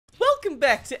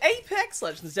back to Apex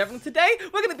Legends, everyone. Today,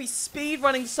 we're going to be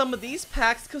speedrunning some of these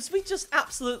packs because we just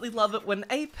absolutely love it when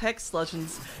Apex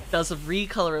Legends does a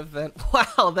recolor event.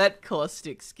 Wow, that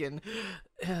caustic skin.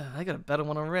 I got a better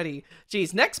one already.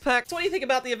 Jeez, next pack. So what do you think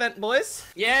about the event, boys?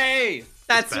 Yay!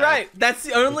 That's right. That's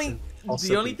the only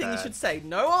thing bad. you should say.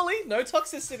 No Ollie, no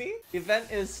toxicity. The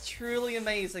event is truly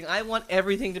amazing. I want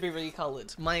everything to be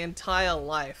recolored. My entire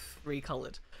life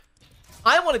recolored.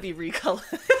 I want to be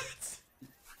recolored.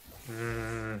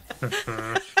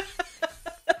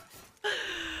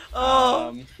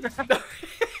 Oh.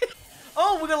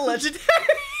 Oh, we got a legendary.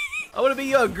 I want to be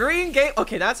your green game.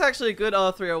 Okay, that's actually a good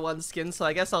R301 skin, so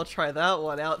I guess I'll try that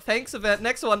one out. Thanks, event.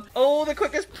 Next one. Oh, the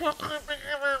quickest.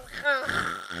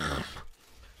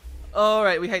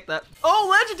 Alright, we hate that. Oh,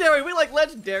 legendary! We like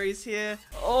legendaries here.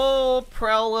 Oh,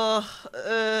 Prowler.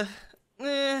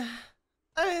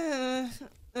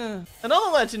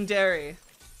 Another legendary.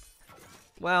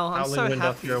 Wow, I'm so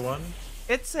happy.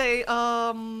 It's a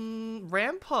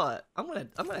Rampart. I'm gonna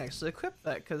actually equip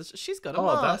that because she's got a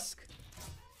mask.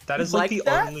 That is like the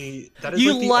only. That is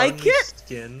you like the only it?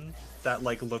 skin that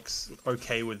like looks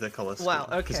okay with the color scheme. Wow,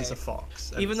 okay. Because it's a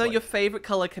fox. Even though your favorite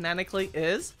color canonically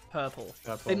is purple.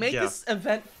 They made this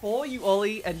event for you,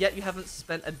 Ollie, and yet you haven't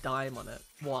spent a dime on it.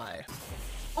 Why?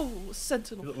 Oh,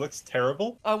 Sentinel. It looks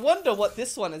terrible. I wonder what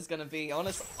this one is gonna be,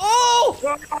 honestly. Oh!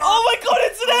 Oh my god,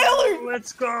 it's an heirloom!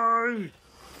 Let's go!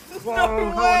 Whoa,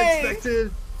 No how way!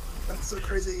 unexpected! That's so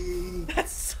crazy!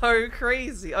 That's so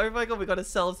crazy. Oh my god, we got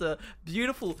ourselves a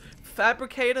beautiful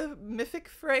fabricator mythic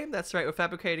frame. That's right, we're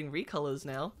fabricating recolors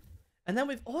now. And then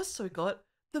we've also got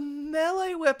the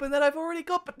melee weapon that I've already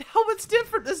got, but now it's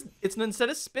different. It's instead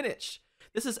of spinach.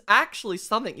 This is actually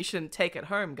something you shouldn't take at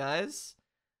home, guys.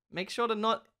 Make sure to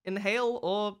not inhale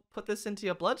or put this into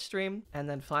your bloodstream. And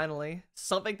then finally,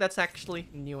 something that's actually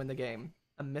new in the game.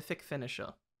 A mythic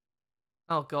finisher.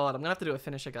 Oh god, I'm gonna have to do a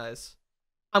finisher, guys.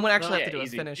 I'm gonna actually have to do a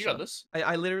finisher. You got this.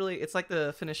 I literally, it's like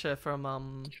the finisher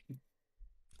from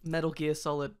Metal Gear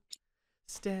Solid.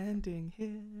 Standing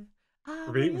here.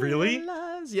 Really?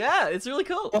 Yeah, it's really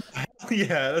cool. Oh,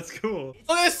 yeah, that's cool.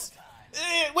 Look at this!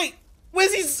 Wait,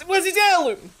 where's his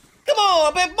heirloom? Come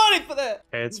on, I bet money for that!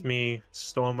 Hey, it's me,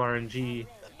 Storm RNG.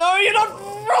 No, you're not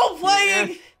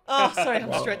role-playing! Oh, sorry,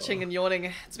 I'm stretching and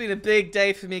yawning. It's been a big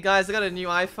day for me, guys. I got a new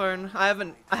iPhone.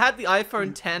 I had the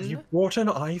iPhone 10. You bought an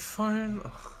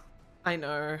iPhone? I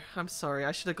know. I'm sorry.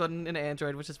 I should have gotten an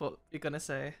Android, which is what you're gonna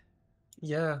say.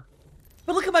 Yeah.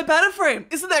 But look at my banner frame!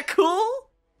 Isn't that cool?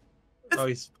 Oh,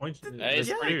 he's pointing. That is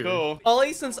Yeah. pretty cool.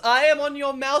 Ollie, since I am on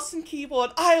your mouse and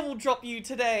keyboard, I will drop you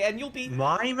today, and you'll be...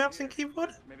 My mouse and keyboard?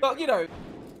 Well, you know...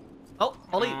 Oh,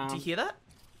 Ollie, do you hear that?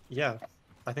 Yeah.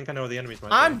 I think I know where the enemies might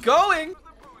be. I'm going!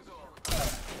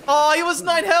 Oh, he was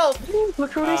 9 health!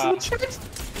 Look who it is in the chat!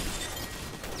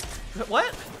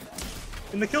 What?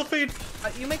 In the kill feed!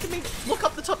 You're making me look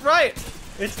up the top right!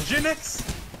 It's Jinx!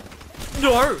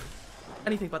 No!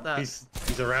 Anything but that. He's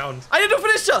around. I need to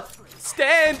finish her!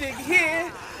 Standing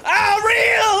here,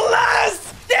 I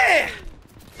realized it!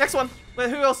 Next one. Wait,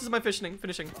 who else is my finishing?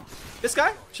 This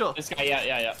guy? Sure. This guy,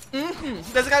 yeah.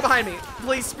 There's a guy behind me.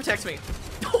 Please protect me.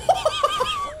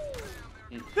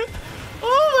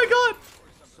 Oh my god!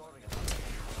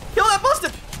 Kill that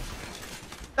bastard!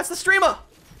 That's the streamer!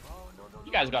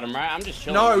 You guys got him right. I'm just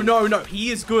chilling. No.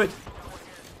 He is good.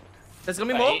 There's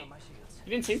gonna be more. He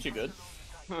didn't seem too good.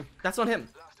 That's not him.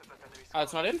 Oh,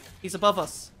 it's not him? He's above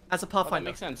us as a Oh, that pathfinder.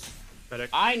 makes sense. Medic.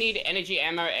 I need energy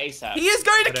ammo ASAP. He is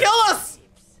going to kill us!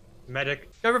 Medic.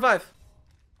 Go revive.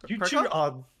 You Croaker? two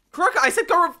are... Croaker, I said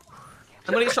go I'm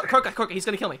gonna get shot. Croaker, he's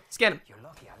gonna kill me. Scan him.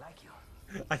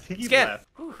 I think he Scan. left.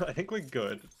 I think we're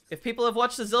good. If people have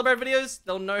watched the Zylbrad videos,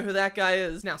 they'll know who that guy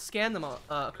is. Now scan them,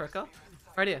 Croaker.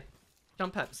 Right here.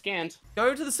 Jump pad. Scanned.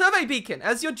 Go to the survey beacon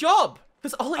as your job.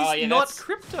 Because Ollie's not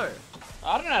crypto.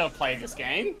 I don't know how to play this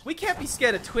game. We can't be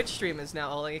scared of Twitch streamers now,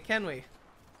 Ollie, can we?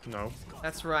 No.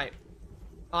 That's right.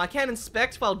 Oh, I can't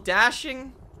inspect while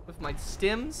dashing with my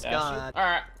stims. God.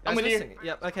 Alright, I'm with you. Missing it.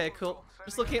 Yep, okay, cool.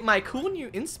 Just looking at my cool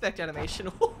new inspect animation.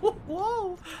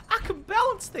 Whoa, I can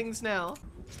balance things now.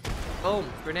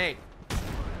 Boom, grenade.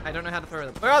 I don't know how to throw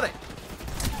them. Where are they?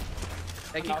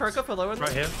 Thank you, Croaker, for lowering them.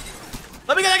 Right here.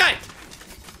 Let me get that guy!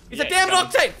 He's a damn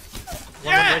octane!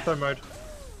 One in Ratho mode.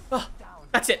 Oh,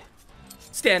 that's it.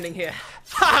 Standing here.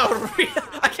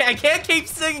 I can't keep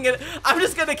singing it. I'm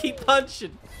just gonna keep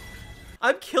punching.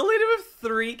 I'm killing him with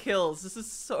 3 kills. This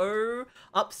is so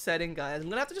upsetting, guys. I'm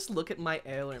gonna have to just look at my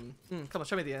heirloom. Come on,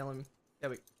 show me the heirloom. There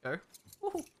we go.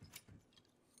 Woohoo.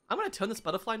 I'm gonna turn this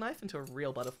butterfly knife into a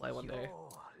real butterfly one day.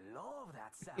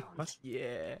 What?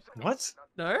 Yeah. What?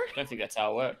 No? I don't think that's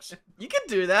how it works. You can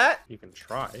do that. You can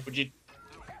try. Would you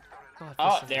God.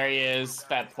 Oh, this is- there he is.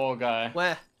 That poor guy.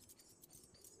 Where?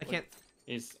 I can't.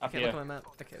 He's I up can't here. look at my map.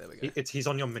 Okay, there we go. He's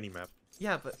on your mini map.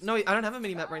 Yeah, but no, I don't have a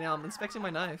mini map right now. I'm inspecting my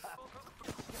knife.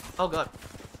 Oh god.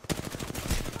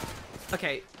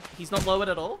 Okay, he's not lowered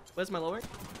at all. Where's my lowering?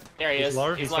 There he He's is.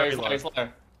 low, He's he's low. very He's low. low. He's low.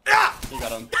 Ah! You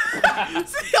got him.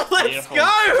 Let's Beautiful. go,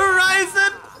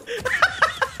 Horizon!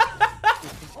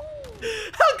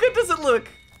 How good does it look?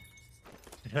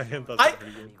 Yeah, that's I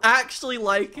pretty good. actually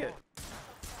like it.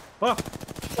 Oh,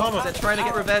 Thomas. They're trying to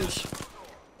get revenge.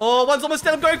 Oh, one's almost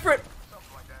dead. I'm going for it.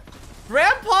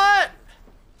 Rampart!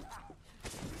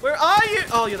 Where are you?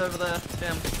 Oh, you're over there.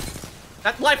 Damn.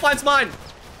 That lifeline's mine.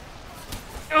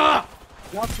 Ugh!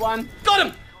 Last one. Got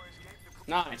him!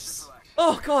 Nice.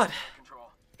 Oh, God.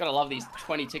 Gotta love these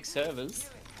 20-tick servers.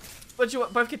 But you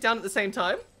both get down at the same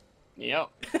time? Yep.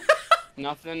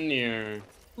 Nothing new.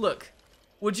 Look,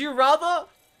 would you rather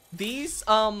these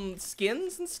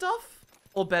skins and stuff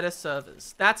or better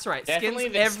servers? That's right, Definitely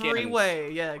skins the every skins.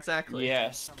 way. Yeah, exactly.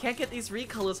 Yes. Can't get these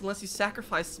recolors unless you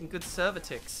sacrifice some good server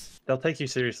ticks. They'll take you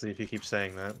seriously if you keep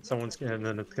saying that. Someone's gonna, and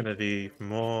then it's gonna be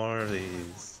more of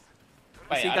these.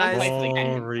 Wait, See, I guys- don't play the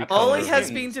game. Ollie I play Ollie the has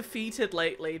skins. been defeated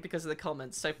lately because of the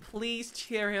comments, so please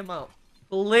cheer him up.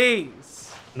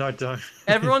 Please. No, don't.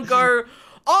 Everyone go,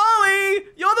 Ollie,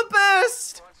 you're the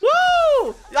best!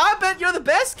 Woo! I bet you're the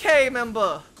best K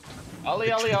member.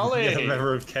 Ollie, Ollie, Ollie. Yeah,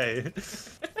 member of K.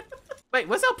 Wait,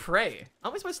 where's our prey?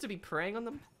 Aren't we supposed to be preying on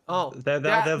them? Oh. They're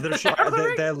They're-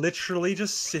 they're literally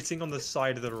just sitting on the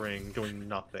side of the ring doing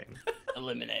nothing.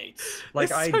 Eliminates. Like,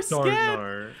 They're I so don't scared.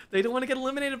 know. They don't want to get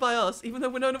eliminated by us, even though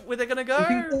we know where they're gonna I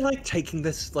think go. they're like taking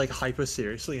this like hyper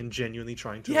seriously and genuinely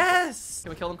trying to. Yes!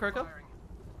 Can we kill them, Croker?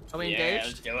 Are we Yeah, let's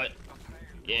engaged? do it.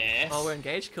 Yes. Oh, we're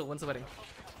engaged? Cool, when's the wedding?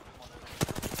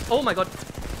 Oh my god.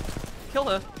 Kill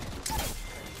her.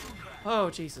 Oh,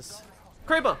 Jesus.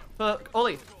 Kraber for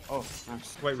Ollie. Oh,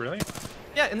 nice. Wait, really?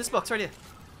 Yeah, in this box right here.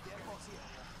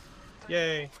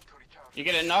 Yay! You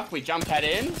get a knock, we jump pad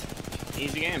in.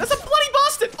 Easy game. That's a bloody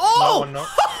bastard! Oh! one knock.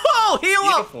 Oh, heal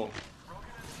up! Beautiful.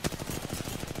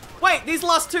 Wait, these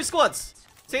last two squads.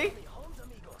 See?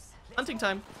 Hunting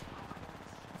time.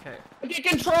 Okay. Get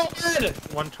controlled!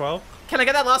 112. Can I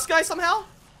get that last guy somehow?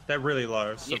 They're really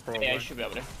low, so Yeah, probably. yeah, you should be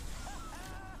able to.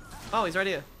 Oh, he's right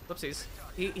here. Whoopsies.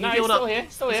 He No, he's healed still up. here,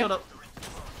 still He's here. healed up.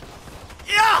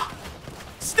 Yeah!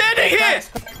 Standing here!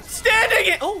 Standing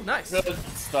here! Oh, nice. Good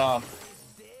stuff.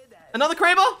 Another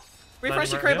Kraber?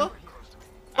 Refresh your Landing Kraber. right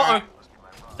Uh-oh. Alright.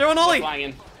 They're on Ollie. Flying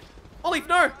in. Ollie,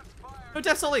 no! No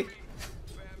deaths, Ollie.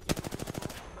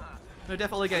 No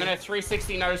death, Ollie I'm game. gonna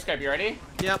 360 no scope. You ready?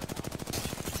 Yep.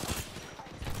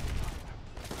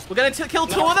 We're gonna kill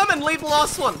two of them and leave the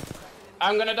last one.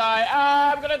 I'm gonna die.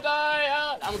 Ah, I'm gonna die.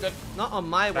 Ah, I'm good. Not on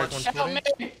my Back watch. one.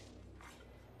 Help me.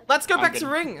 Let's go I'm back good. to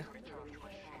ring.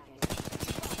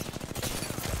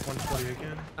 140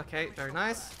 again. Okay, very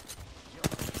nice.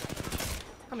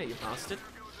 Come here, you bastard.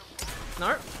 No?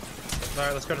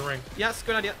 Alright, let's go to ring. Yes,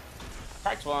 good idea.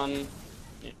 Cracked one.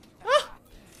 Ah!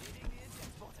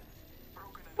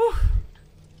 Whew.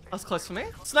 That was close for me.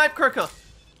 Snipe Croker.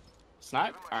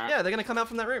 Snipe. Alright. Yeah, they're gonna come out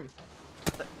from that room.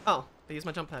 Oh, I used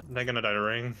my jump pad. They're gonna die to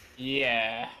ring.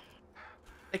 Yeah.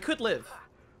 They could live.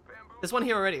 There's one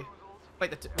here already.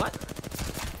 Wait, what?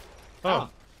 Oh.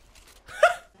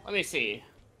 Let me see.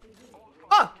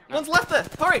 Oh, one's left there.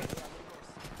 Hurry.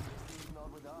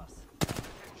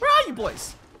 Where are you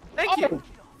boys? Thank you.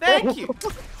 Thank you.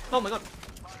 Oh my god.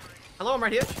 Hello, I'm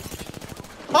right here.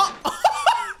 Oh!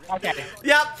 Okay.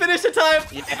 Yeah, finish the time.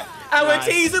 Yeah. And we're Nice.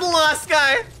 teasing the last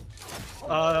guy.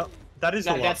 That is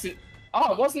No, the that's last. it.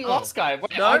 Oh, it wasn't the Oh. last guy.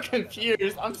 Wait, No. I'm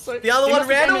confused. I'm so. The other He one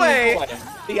must have ran came in away. this way.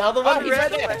 The other Oh, one he's ran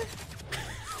right there. away.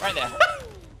 Right there.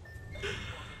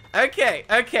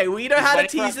 Okay, we know He's how to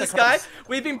waiting for us tease to this guy. cross.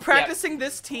 We've been practicing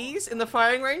this tease in the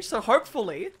firing range, so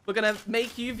hopefully we're gonna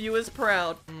make you viewers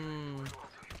proud.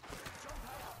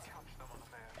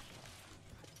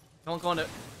 Go on it.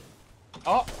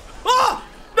 Oh. Oh!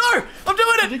 No! I'm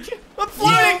doing it! Did you? I'm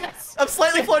floating! Yes! I'm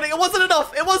slightly floating. It wasn't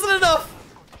enough! It wasn't enough!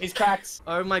 He's cracked.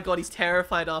 Oh my god, he's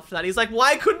terrified after that. He's like,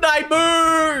 why couldn't I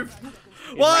move?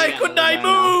 Why laying couldn't down I the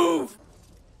line now. move?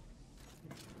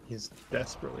 He's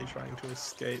desperately trying to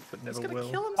escape, but He's never gonna will.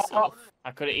 kill Oh, himself.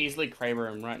 I could have easily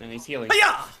Kraber him right now. He's healing.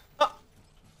 Yeah! Oh,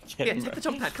 Get yeah, him, take bro. the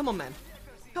jump pad. Come on, man.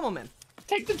 Come on, man.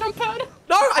 Take the jump pad.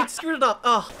 No, I screwed it up.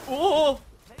 Oh. Oh.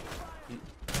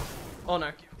 Oh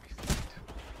no.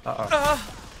 Do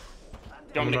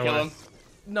you want me to No kill way. him?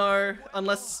 No,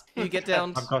 unless you get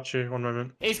down. I've got you. One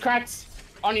moment. He's cracked.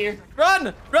 On you.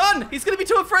 Run! Run! He's gonna be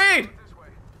too afraid!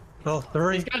 Oh, the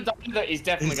ring. He's gonna die to the, he's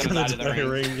definitely He's gonna die to the die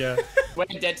ring. Yeah. We're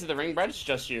dead to the ring, Brad. It's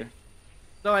just you.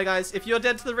 Don't worry, guys. If you're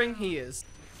dead to the ring, he is.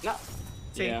 No.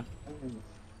 See? Yeah.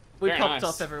 We Very popped nice.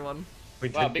 off everyone. We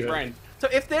Wow, did big good. brain. So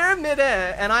if they're in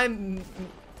midair and I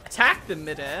attack them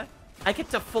midair, I get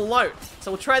to float.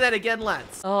 So we'll try that again,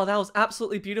 lads. Oh, that was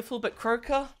absolutely beautiful. But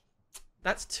Croaker,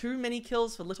 that's too many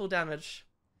kills for little damage.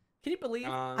 Can you believe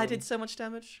I did so much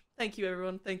damage? Thank you,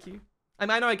 everyone. Thank you. I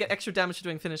mean, I know I get extra damage for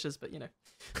doing finishes, but you know.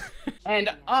 And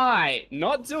I,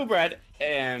 not Zylbrad,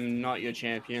 am not your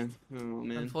champion. Oh,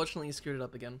 man. Unfortunately, you screwed it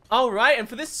up again. All right, and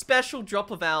for this special drop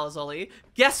of ours, Ollie,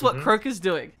 guess what Croaker's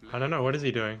doing? I don't know. What is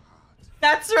he doing?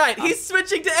 That's right. He's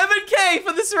switching to M&K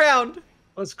for this round.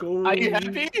 Let's go. Are you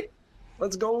happy?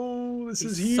 Let's go. This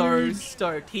is huge. So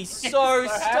stoked. He's so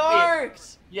happy.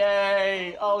 stoked.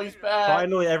 Yay! Ollie's back.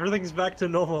 Finally, everything's back to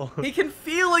normal. He can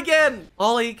feel again.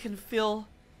 Ollie can feel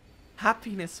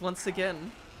happiness once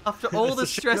again. After all It's the a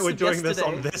shame stress that we're of doing yesterday. this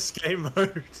on this game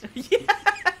mode. Yeah.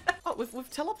 Oh, we've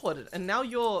teleported, and now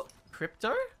you're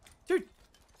crypto, dude.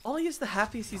 Ollie is the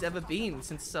happiest he's ever been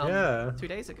since 2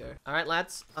 days ago. All right,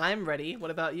 lads, I'm ready.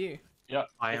 What about you? Yep.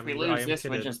 I If am- we I lose am this,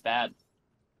 we're kidding. just bad.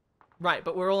 Right,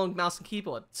 but we're all on mouse and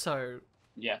keyboard, so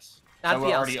Yes. That'd so be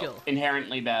we're our already skill.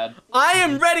 inherently bad. I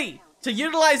am ready to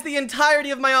utilize the entirety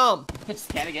of my arm.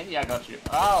 Scan again? Yeah, I got you.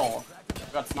 Oh!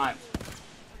 Got sniped.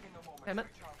 Damn it!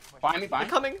 Find me, They're find.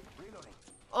 coming.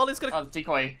 Ollie's gonna. Oh,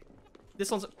 decoy.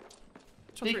 This one's.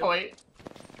 Which one's real? Decoy.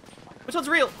 Which one's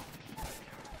real?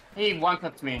 He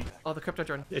one-clipped me. Oh, the crypto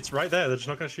drone. It's right there. They're just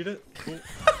not gonna shoot it. Cool.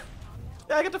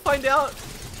 Yeah, I get to find out.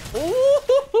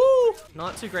 Ooh,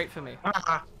 not too great for me.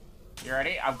 You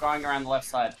ready? I'm going around the left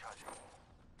side.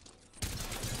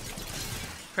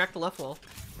 Crack the left wall.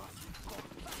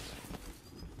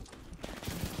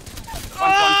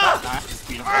 One shot. Nice.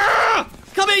 Beautiful.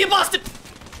 Come here, you bastard!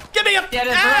 Give me a Get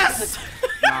his ass!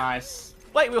 Nice.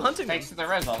 Wait, we were hunting them. Thanks to the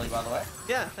res, Ollie, by the way.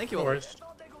 Yeah, thank you, No Ollie. worries.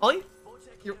 Ollie?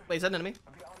 Wait, is that an enemy?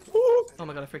 Oh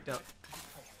my god, I freaked out.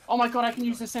 Oh my god, I can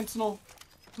use the sentinel.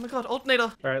 Oh my god, alternator.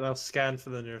 All right, I'll scan for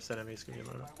the nearest enemies. Give me a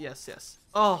moment. Yes, yes.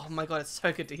 Oh my god, it's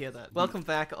so good to hear that. Welcome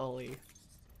back, Ollie.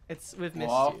 We've missed you.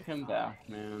 Welcome back,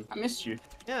 man. I missed you.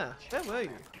 Yeah, where were you?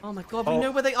 Oh my god, we Oh.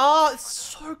 know where they are. It's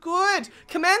so good.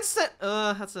 Command set.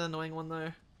 That's an annoying one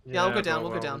though. Yeah, I'll go down.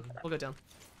 We'll go down. We'll go down.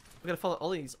 We gotta follow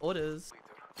Ollie's orders.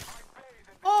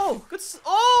 Oh, good.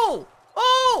 Oh,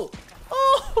 oh,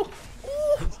 oh,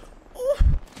 oh, oh.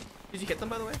 Did you hit them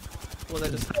by the way? Or were they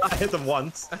just? I hit them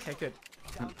once. Okay, good.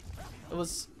 It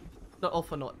was not all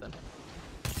for naught then.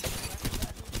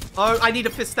 Oh, I need a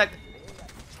fist that.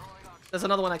 There's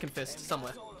another one I can fist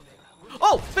somewhere.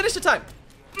 Oh, finish the time.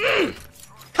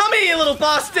 Come here, you little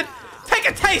bastard. Take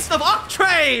a taste of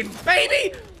OCTANE,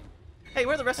 baby. Hey,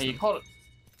 where are the rest Hey, of you called it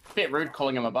a bit rude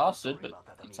calling him a bastard, but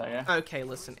that's okay. Okay,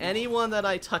 listen. Anyone that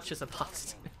I touch is a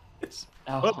bastard.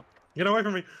 Oh, Get away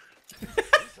from me.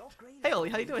 Hey, Ollie,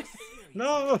 how you doing?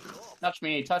 No. touch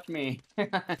me, touch me.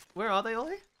 Where are they,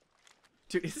 Ollie?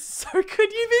 Dude, this is so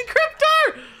good. You mean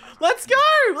crypto? Let's go.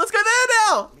 Let's go there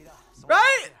now.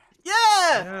 Right?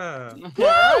 Yeah.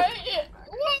 Yeah.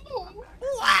 Woo!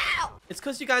 Wow! It's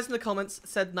because you guys in the comments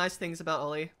said nice things about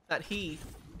Ollie that he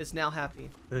is now happy.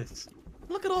 It's-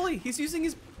 Look at Ollie. He's using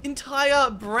his entire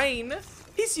brain.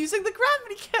 He's using the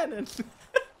gravity cannon.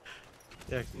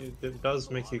 Yeah, it does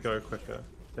make you go quicker.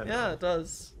 Yeah, it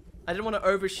does. I didn't want to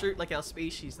overshoot like our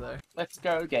species though. Let's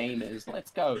go, gamers.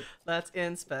 Let's go. Let's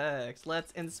inspect.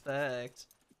 Let's inspect.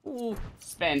 Ooh,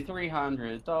 Spend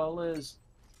 $300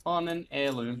 on an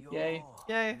heirloom. Yay.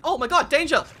 yay. Oh my god,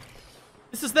 danger!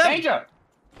 This is them! Danger!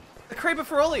 A Kraber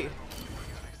for Ollie!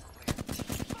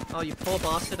 Oh, you poor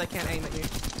bastard, I can't aim at you.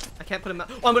 I can't put him out.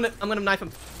 Oh, I'm gonna knife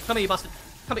him. Come here, you bastard.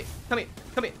 Come here, come here,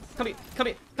 come here, come here, come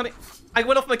here, come here. I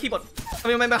went off my keyboard. I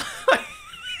mean, my mouth.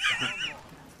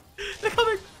 They're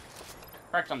coming!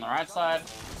 Cracked on the right side.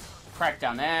 Crack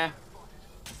down there.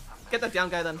 Get that down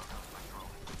guy then.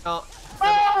 Oh.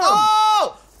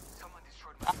 Oh! Oh!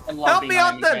 I love Help being me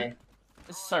on out MEK. then!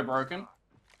 This is so broken.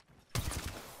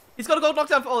 He's got a gold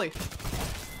knockdown for Ollie.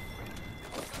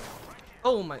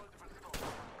 Oh my.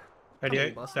 88 Come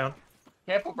on, boss. down.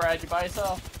 Careful, Brad. You're by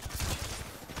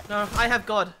yourself. No, I have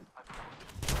God.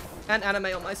 And anime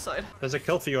on my side. There's a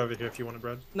kill for you over here if you want it,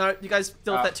 Brad. No, you guys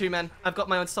deal with Oh. that too, man. I've got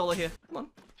my own solo here. Come on.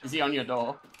 Is he on your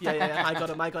door? Yeah, yeah, yeah. I got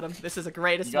him. I got him. This is the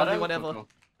greatest You got 1v1 him? ever. Cool, cool.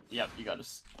 Yep, you got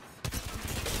us.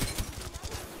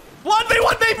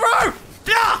 1v1 me, bro!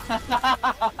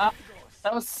 Yeah!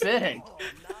 That was sick.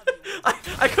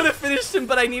 I could have finished him,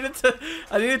 but I needed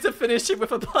to finish him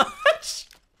with a punch.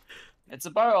 It's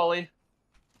a bow, Ollie.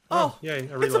 Oh, yay,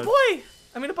 a it's a reload. boy.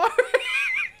 I mean a boy.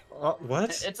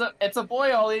 What? It's a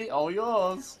boy, Ollie. All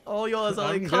yours. All yours,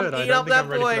 Ollie. I'm Come good. I eat don't up think that I'm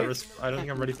ready for boy. that. I don't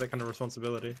think I'm ready for that kind of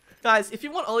responsibility. Guys, if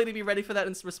you want Ollie to be ready for that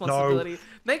responsibility,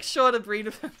 make sure to breed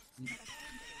with him.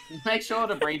 Make sure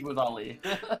to breed with Ollie.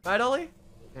 Right, Ollie?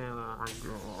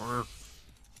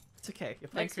 It's okay. You're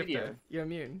playing Next crypto. video. You're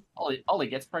immune. Ollie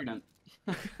gets pregnant.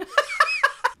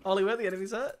 Ollie, where are the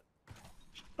enemies at?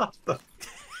 What the-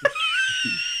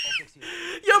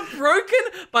 You're broken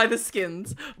by the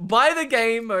skins, by the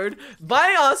game mode,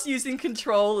 by us using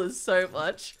controllers so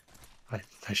much.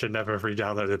 I should never have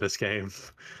re-downloaded this game.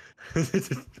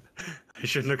 I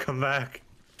shouldn't have come back.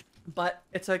 But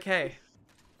it's okay.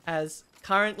 As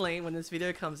currently, when this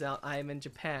video comes out, I am in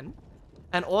Japan.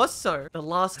 And also, the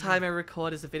last time I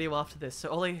record is a video after this. So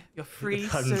Ollie, you're free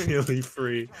I'm soon. nearly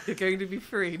free. You're going to be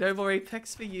free. No more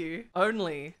Apex for you.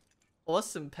 Only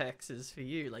awesome pecs is for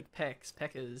you. Like pecs,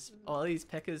 peckers, Ollie's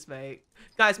peckers, mate.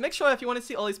 Guys, make sure if you want to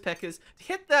see Ollie's peckers,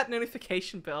 hit that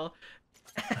notification bell.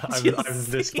 I'm You'll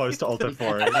this see- close to Alta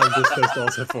 4ing. I'm this close to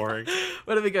Alta 4ing.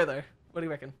 Where do we go though? What do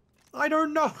you reckon? I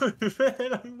don't know,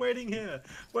 man. I'm waiting here.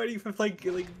 Waiting for like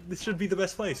this should be the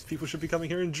best place. People should be coming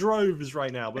here in droves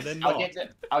right now, but they're not.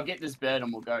 I'll get this bird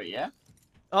and we'll go. Yeah.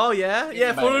 Oh yeah,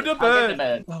 yeah, the follow the I'll get bird. the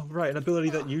bird. Oh right, an ability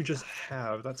that you just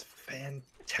have. That's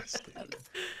fantastic.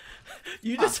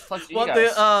 You just fuck you want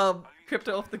guys. the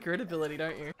crypto off the grid ability,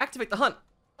 don't you? Activate the hunt.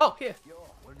 Oh, here.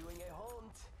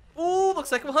 Ooh,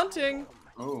 looks like we're hunting.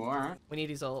 Oh, alright. We need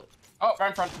his ult. Oh, right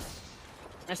in front.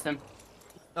 Missed him.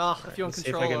 Oh, if you're on Let's see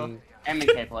if I controller, can...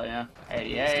 MK player. he's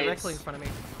 88. directly in front of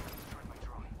me.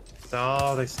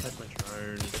 Oh, they sniped my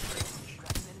drone.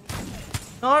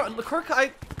 No, the crook,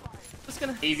 I was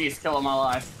gonna. Easiest kill of my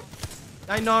life.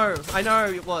 I know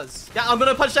it was. Yeah, I'm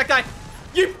gonna punch that guy.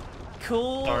 You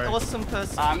cool, Sorry. awesome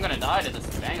person. I'm gonna die to this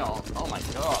dang ult. Oh my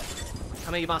god.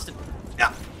 Come here, you bastard.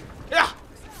 Yeah, yeah,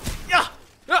 yeah,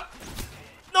 yeah.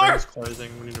 No, Drone's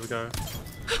closing. We need to go.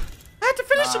 I had to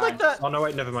finish him like that. Oh no,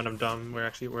 wait, never mind. I'm dumb. We're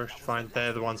actually fine.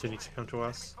 They're the ones who need to come to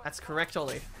us. That's correct,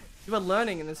 Ollie. You are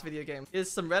learning in this video game.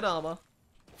 Here's some red armor.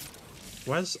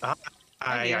 Where's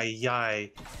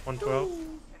ay 112?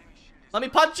 Let me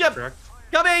punch him. Correct.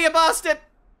 Come here, you bastard.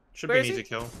 Should Where be an is easy he?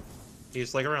 kill.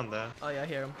 He's like around there. Oh yeah, I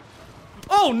hear him.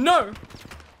 Oh no!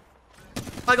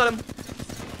 I got him.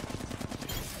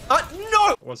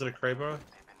 No! Was it a Kraber?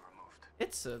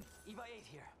 It's a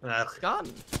Gun.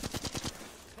 gun.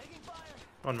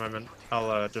 One moment.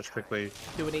 I'll just quickly.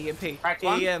 Do an EMP. Cracked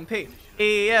one. EMP.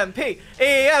 EMP.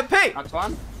 EMP. Knocked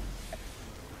one.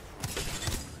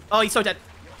 Oh, he's so dead.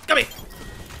 Come here.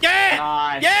 Yeah!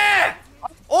 Nice. Yeah!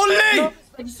 Ollie! No,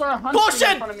 I just saw a hunter in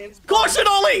Caution! front of me. Caution,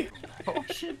 Ollie!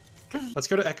 Caution. Let's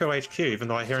go to Echo HQ, even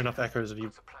though I hear enough echoes of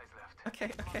you.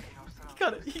 Okay, okay. You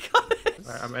got it. You got it.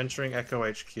 Alright, I'm entering Echo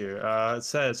HQ. It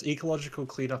says ecological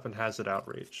cleanup and hazard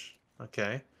outreach.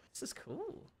 Okay. This is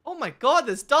cool. Oh my god,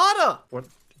 there's data! What?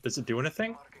 Does it do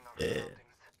anything?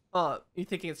 Oh, you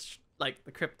thinking it's like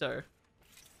the crypto?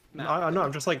 No,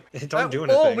 I'm just like, it don't do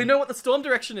anything. Oh, we know what the storm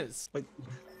direction is. Like,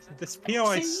 this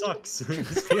POI sucks.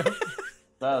 This POI...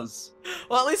 Does.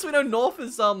 Well, at least we know north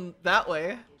is that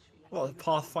way. Well,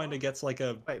 Pathfinder gets like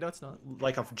a Wait, no, it's not.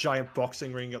 giant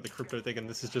boxing ring at the crypto thing, and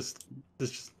this is just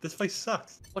this place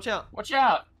sucks. Watch out. Watch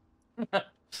out.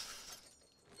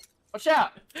 Watch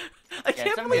out. I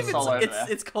can't send me believe a soul over there.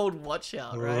 it's called watch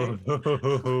out, right?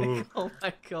 Oh. Oh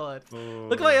my god.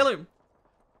 Look at my heirloom.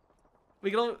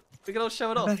 We can all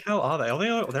show it Where off. the hell are they?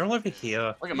 They're all over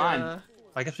here. Look at mine. Yeah.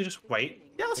 I guess we just wait.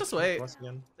 Yeah, let's just wait. Once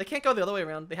again. They can't go the other way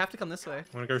around. They have to come this way.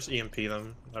 I'm gonna go EMP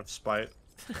them out of spite.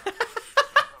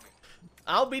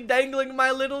 I'll be dangling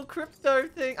my little crypto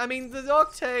thing. I mean, the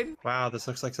octane. Wow, this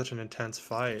looks like such an intense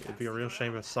fight. It'd be a real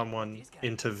shame if someone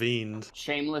intervened.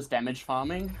 Shameless damage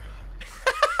farming.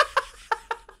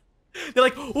 They're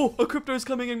like, oh, a crypto's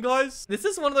coming in, guys. This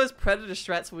is one of those predator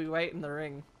strats where we wait in the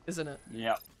ring, isn't it?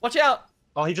 Yep. Watch out.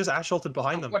 Oh, he just ash ulted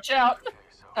behind them. Watch out.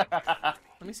 Let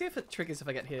me see if it triggers if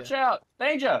I get here. Watch out.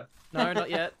 Danger. No, not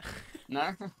yet.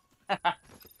 No.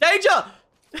 Danger!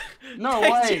 No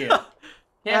Danger! way.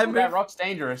 Yeah, I that moved- rock's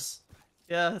dangerous.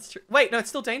 Yeah, that's true. Wait, no, it's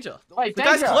still danger. Wait, The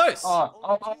danger. guy's close.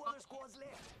 Oh.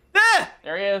 There!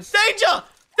 There he is. Danger!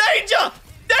 Danger!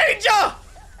 Danger!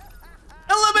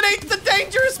 Eliminate the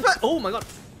dangerous oh my god.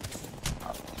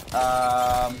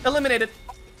 Eliminated.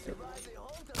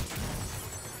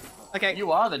 Okay.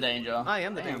 You are the danger. I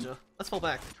am the Damn. danger. Let's fall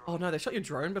back. Oh no, they shot your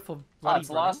drone before Oh, bloody it's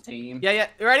the running. last team. Yeah, yeah.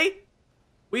 You ready?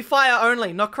 We fire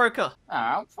only, not croaker.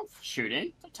 I'm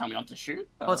shooting. Don't tell me not to shoot.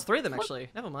 Oh, it's 3 of them actually.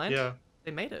 Never mind. Yeah.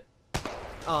 They made it.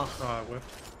 Oh. Oh, I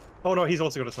whiffed. Oh no, he's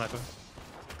also got a sniper.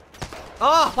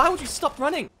 Oh, why would you stop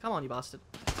running? Come on, you bastard.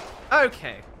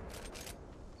 Okay.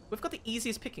 We've got the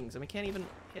easiest pickings, and we can't even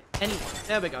hit anyone.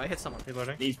 There we go. I hit someone.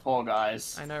 Reloading. These poor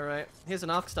guys. I know, right? Here's an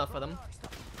arc star for them.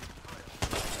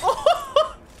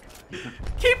 Oh!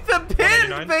 Keep them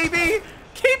pinned, 189. baby!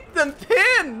 Keep them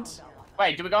pinned!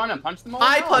 Wait, do we go in and punch them all?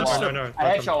 I now, punched or- them. No.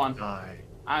 I headshot one. Die.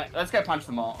 Let's go punch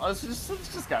them all. Let's just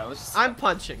go. Let's just... I'm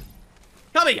punching.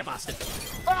 Come here, you bastard!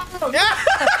 Oh,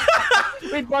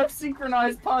 Yeah! we both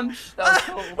synchronized punch. That was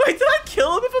cool. Wait, did I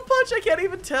kill him with a punch? I can't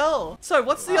even tell. So,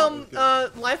 what's the Wow,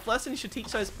 life lesson you should teach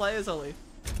those players, Ollie?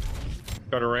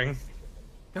 Got a ring.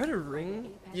 Go to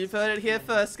ring? You've heard it here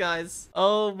first, guys.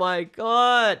 Oh my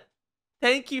god.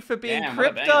 Thank you for being Damn, what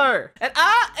a crypto. And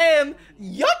I am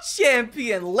your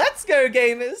champion. Let's go,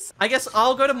 gamers. I guess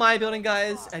I'll go to my building,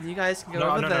 guys, and you guys can go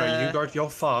over there. No. You go.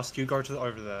 You're fast. You go to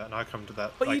over there, and I come to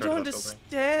that. But I you go to don't that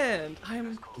building.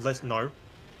 understand. No.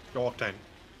 You're Octane.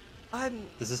 I'm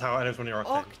This is how it is when you're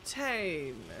Octane.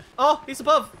 Octane. Oh, he's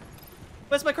above.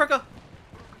 Where's my croaker?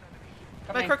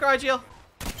 My Coming. croaker IGL.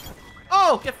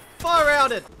 Oh, get far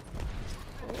routed.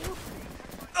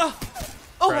 Oh,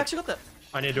 I Brad. actually got that.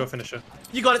 I need to do a finisher.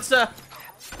 You got it, sir.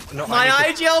 No, My I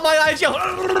need to- IGL, my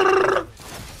IGL.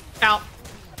 Out.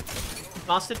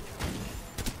 Bastard.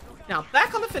 Now,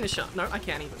 back on the finisher. No, I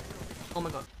can't even. Oh my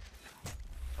god.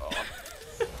 Oh.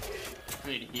 I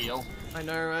need to heal. I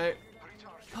know, right?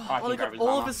 Oh, I can Ollie grab got his all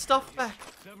of armor. his stuff back.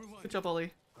 Good job,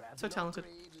 Ollie. So talented.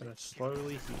 Gonna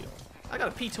slowly heal. I got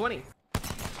a P20.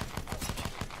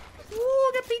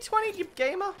 Ooh, get P20, you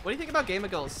gamer. What do you think about gamer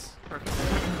girls?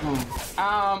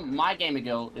 My gamer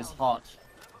girl is hot.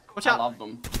 Watch I out. love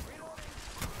them.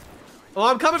 Oh,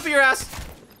 I'm coming for your ass.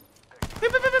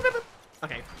 Beep, beep, beep, beep, beep.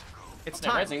 Okay. It's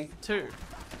They're time rezzing. to...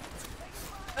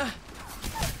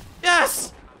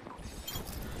 Yes!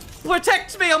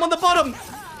 Protect me, I'm on the bottom!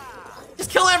 Just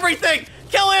kill everything!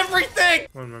 Kill everything!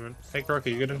 One moment. Hey, Croaker,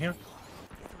 you good in here?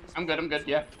 I'm good,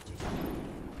 yeah.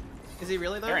 Is he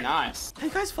really though? Very nice. Are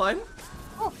you guys fine?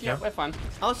 Oh, yeah, Yeah. we're fine.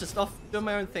 I was just off doing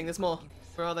my own thing. There's more.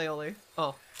 Where are they, Ollie?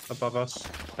 Oh. Above us.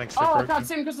 Thanks to Oh, I Croaker. can't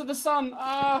see him because of the sun. They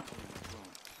I'm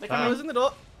Ah. closing the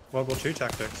door. World War II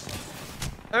tactics.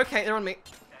 Okay, they're on me.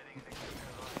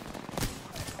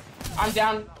 I'm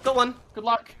down. Got one. Good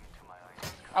luck.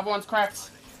 Other one's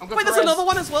cracked. I'm good Wait, for there's res. another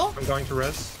one as well? I'm going to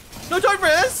res. No, don't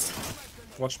res!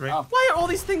 Watch me. Oh. Why are all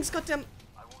these things goddamn...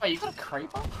 Wait, you got a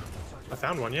creeper? I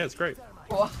found one. Yeah, it's great.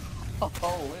 Oh,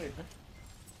 holy.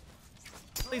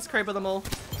 Please Kraber them all.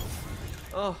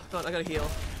 Oh, God, I gotta heal.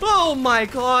 Oh, my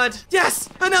God. Yes!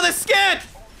 Another scared!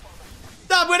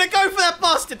 I'm gonna go for that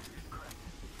bastard!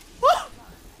 Woo!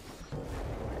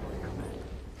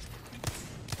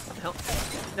 What the hell?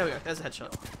 There we go. There's a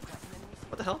headshot.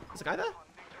 What the hell? Is a guy there?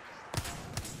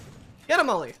 Get him,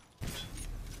 Ollie!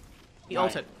 He Right.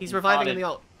 ulted. He's He reviving in farted. the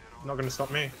ult. Not gonna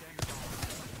stop me.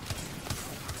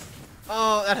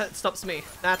 Oh, that stops me.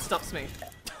 That stops me.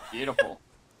 Beautiful.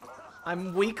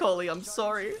 I'm weak, Ollie. I'm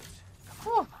sorry.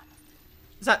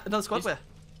 Is that another squad? He's- Where?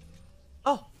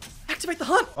 Oh, activate the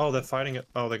hunt! Oh, they're fighting it.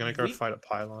 Oh, they're gonna go We- fight at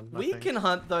Pylon. I We think. can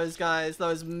hunt those guys,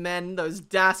 those men, those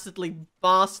dastardly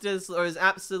bastards, those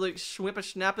absolute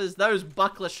schwipper-schnappers, those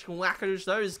buckler schwackers,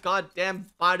 those goddamn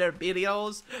butter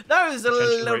videos, those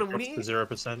Retention little rate drops to wee...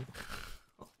 0%.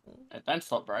 Don't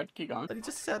stop, Brad. Keep going. But he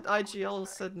just said IGL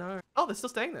said no. Oh, they're still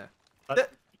staying there. Uh,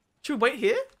 Should we wait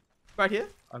here? Right here?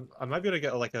 I might be able to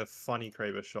get like a funny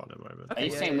Kraber shot in a moment. Are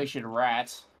you yeah, saying yeah. we should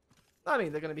rat? I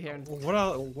mean, they're gonna be here in... What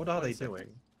are they doing?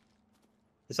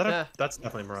 Is that Yeah. a? That's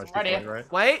definitely Mirage Right Replay, here.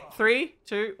 right? Wait, 3,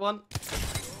 2, 1.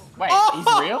 Wait, Oh!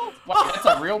 he's real? What, that's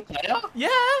a real player? Yeah!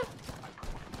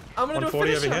 I'm gonna do a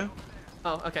 140 finisher. over here.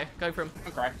 Oh, okay, go for him.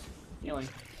 I'm cracked. Healing.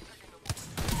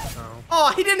 Oh.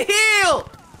 Oh, he didn't heal!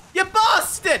 You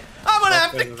bastard! I'm gonna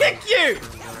have to There's kick you!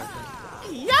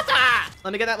 a- Yatta!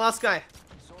 Let me get that last guy.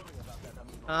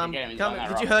 get him, he's Come, on that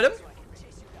did you rock. hurt him?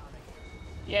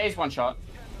 Yeah, he's one shot.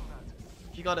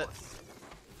 You got it.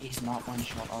 He's not one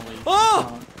shot, Ollie.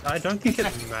 Oh! I don't think it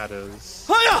matters.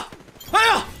 Hiya!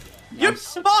 Hiya! You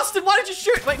Yes. bastard! Why did you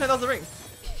shoot? Wait, no, that was the ring.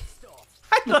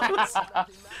 I thought it was...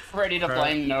 Ready to Right.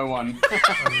 blame no one.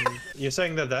 You're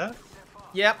saying they're there?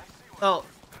 Yep. Oh,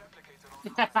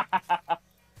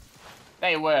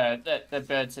 They were. The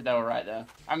bird said they were right there.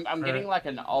 I'm getting like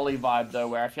an Ollie vibe though,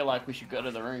 where I feel like we should go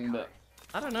to the ring, but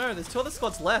I don't know. There's 2 other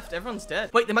squads left. Everyone's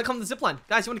dead. Wait, they might come to the zipline.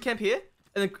 Guys, you want to camp here?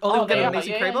 And then Ollie will get they an are,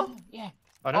 amazing yeah, Kraber? Yeah.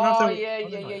 I don't know Oh if they. yeah, I yeah,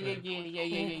 don't yeah, know. yeah, yeah, yeah, yeah,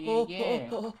 yeah, yeah.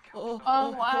 Oh,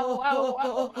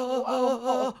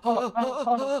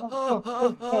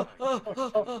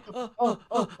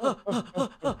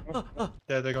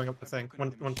 Yeah, they're going up the thing.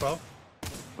 112.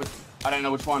 I don't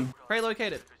know which one. Prey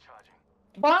located.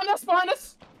 Behind us! Behind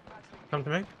us! Come to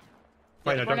me.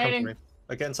 Wait, no, don't come to grenading. me.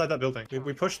 Get inside that building.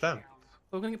 We pushed them.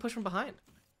 We're gonna get pushed from behind.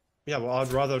 Yeah, well,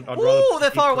 I'd rather. Ooh,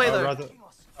 they're far away, though.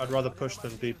 I'd rather push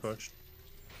than be pushed.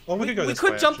 Well, we could go We this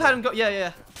way, could jump actually. at and go. Yeah,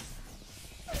 yeah.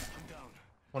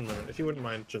 1 minute, if you wouldn't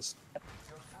mind, just.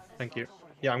 Thank you.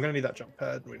 Yeah, I'm gonna need that jump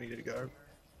pad. We need to go.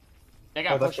 They're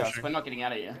gonna they're push us. pushing. We're not getting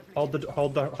out of here. Hold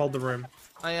the room.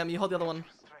 I am. You hold the other one.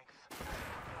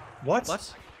 What?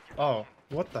 What? Oh,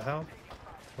 what the hell?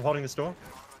 I'm holding this door.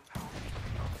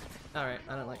 All right.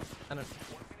 I don't.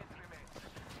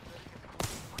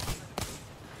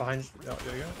 Behind. Oh,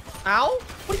 there you go. Ow!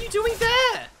 What are you doing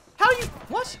there? How are you?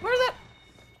 What? Where is that?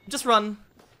 Just run.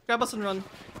 Grab us and run.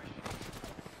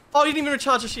 Oh, you didn't even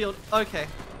recharge your shield. Okay.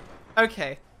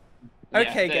 Okay.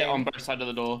 Okay, they're game. on both sides of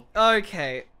the door.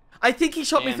 Okay. I think he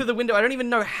shot me Damn. through the window. I don't even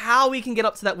know how we can get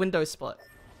up to that window spot.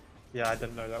 Yeah, I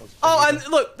didn't know that was. Oh, and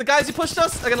look, the guys who pushed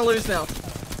us are gonna lose now.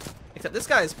 Except this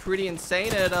guy is pretty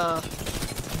insane at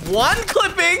one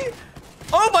clipping.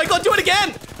 Oh my god, do it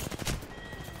again!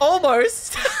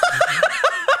 Almost.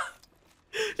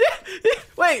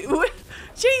 Wait,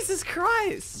 Jesus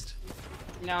Christ.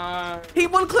 No. He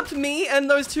one clipped me and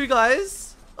those two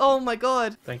guys. Oh my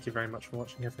god. Thank you very much for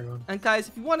watching, everyone. And guys,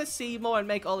 if you want to see more and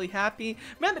make Ollie happy,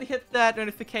 remember to hit that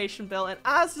notification bell. And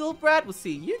as Zylbrad, we'll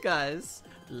see you guys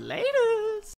later.